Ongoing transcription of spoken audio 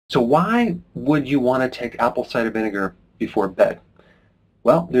So why would you want to take apple cider vinegar before bed?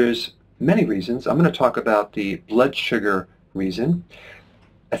 Well, there's many reasons. I'm going to talk about the blood sugar reason.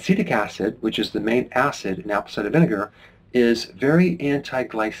 Acetic acid, which is the main acid in apple cider vinegar, is very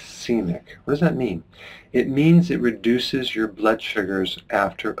anti-glycemic. What does that mean? It means it reduces your blood sugars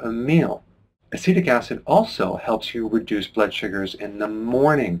after a meal. Acetic acid also helps you reduce blood sugars in the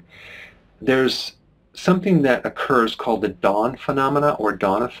morning. There's something that occurs called the dawn phenomena or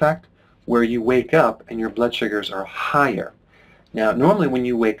dawn effect, where you wake up and your blood sugars are higher. Now, normally when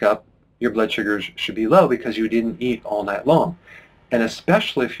you wake up, your blood sugars should be low because you didn't eat all night long. And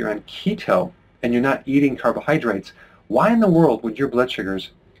especially if you're on keto and you're not eating carbohydrates, why in the world would your blood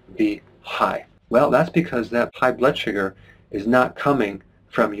sugars be high? Well, that's because that high blood sugar is not coming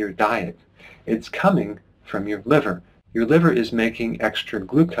from your diet. It's coming from your liver. Your liver is making extra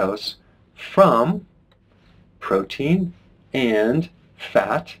glucose from protein and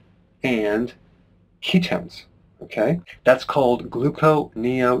fat and ketones. Okay? That's called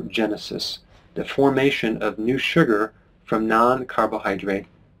gluconeogenesis, the formation of new sugar from non-carbohydrate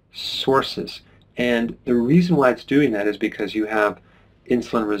sources. And the reason why it's doing that is because you have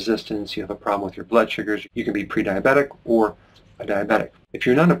insulin resistance, you have a problem with your blood sugars. You can be pre-diabetic or a diabetic. If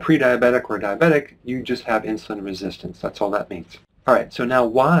you're not a pre-diabetic or a diabetic, you just have insulin resistance. That's all that means. All right, so now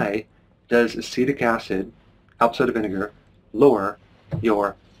why does acetic acid, apple cider vinegar, lower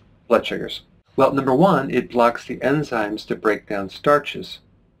your blood sugars? Well, number one, it blocks the enzymes to break down starches.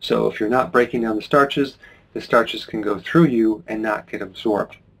 So if you're not breaking down the starches can go through you and not get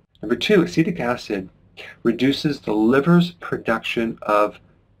absorbed. Number two, acetic acid reduces the liver's production of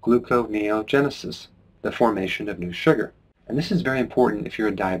gluconeogenesis, the formation of new sugar. And this is very important if you're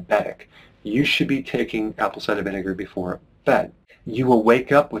a diabetic. You should be taking apple cider vinegar before bed. You will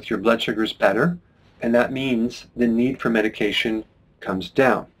wake up with your blood sugars better, and that means the need for medication comes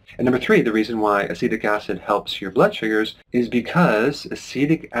down. And number three, the reason why acetic acid helps your blood sugars is because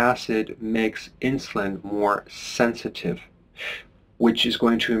acetic acid makes insulin more sensitive, which is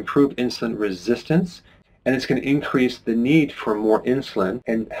going to improve insulin resistance, and it's going to increase the need for more insulin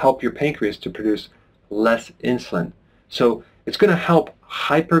and help your pancreas to produce less insulin. So it's going to help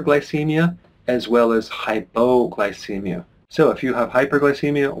hyperglycemia as well as hypoglycemia. So if you have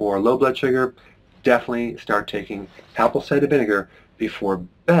hyperglycemia or low blood sugar, definitely start taking apple cider vinegar before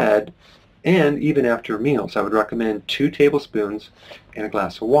bed and even after meals. I would recommend 2 tablespoons in a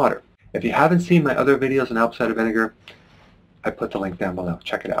glass of water. If you haven't seen my other videos on apple cider vinegar, I put the link down below.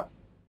 Check it out.